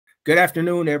Good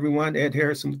afternoon, everyone. Ed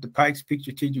Harrison with the Pikes Peak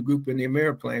Strategic Group and the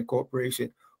AmeriPlan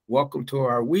Corporation. Welcome to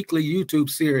our weekly YouTube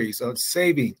series on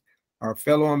saving our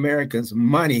fellow Americans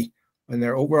money on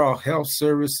their overall health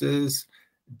services,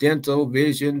 dental,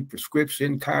 vision,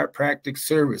 prescription, chiropractic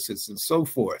services, and so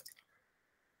forth.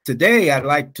 Today, I'd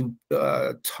like to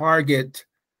target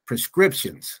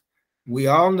prescriptions. We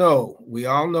all know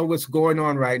what's going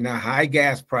on right now. High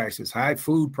gas prices, high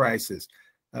food prices.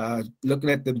 Looking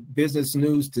at the business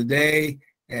news today,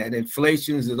 and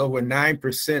inflation is at over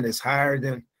 9%. It's higher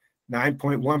than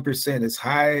 9.1%. It's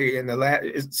high in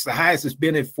it's the highest it's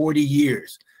been in 40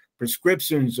 years.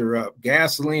 Prescriptions are up.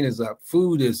 Gasoline is up.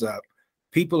 Food is up.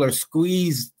 People are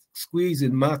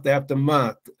squeezing month after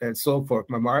month and so forth.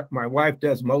 My wife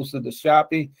does most of the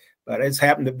shopping, but it's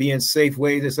happened to be in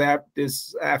Safeway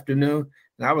this afternoon.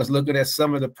 And I was looking at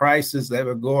some of the prices that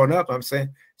were going up. I'm saying,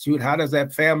 shoot, how does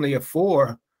that family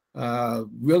afford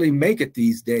really make it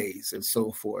these days and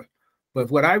so forth? But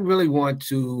what I really want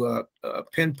to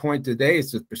pinpoint today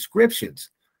is the prescriptions.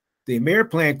 The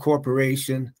AmeriPlan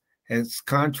Corporation has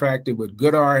contracted with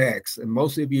GoodRx, and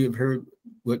most of you have heard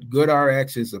what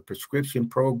GoodRx is, a prescription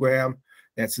program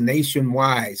that's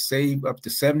nationwide, save up to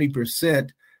 70%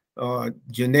 on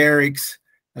generics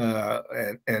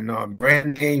and on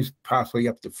brand names, possibly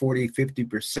up to 40,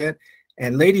 50%.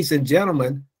 And ladies and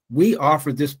gentlemen, we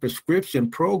offer this prescription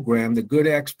program, the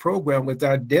GoodRx program, with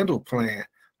our dental plan,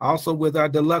 also with our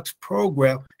deluxe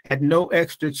program at no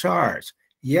extra charge.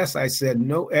 Yes, I said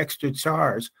no extra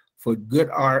charge for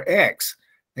GoodRx.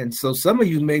 And so some of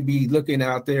you may be looking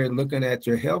out there and looking at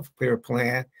your health care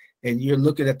plan, and you're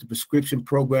looking at the prescription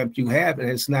program you have, and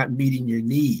it's not meeting your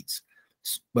needs.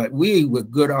 But we,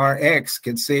 with GoodRx,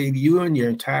 can save you and your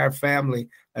entire family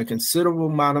a considerable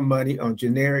amount of money on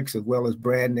generics as well as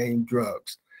brand name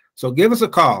drugs. So give us a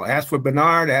call. Ask for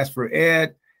Bernard, ask for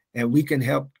Ed, and we can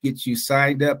help get you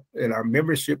signed up in our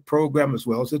membership program as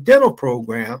well as a dental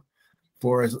program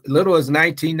for as little as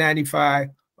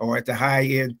 $19.95 or at the high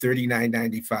end,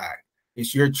 $39.95.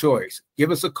 It's your choice. Give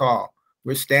us a call.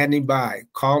 We're standing by.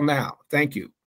 Call now. Thank you.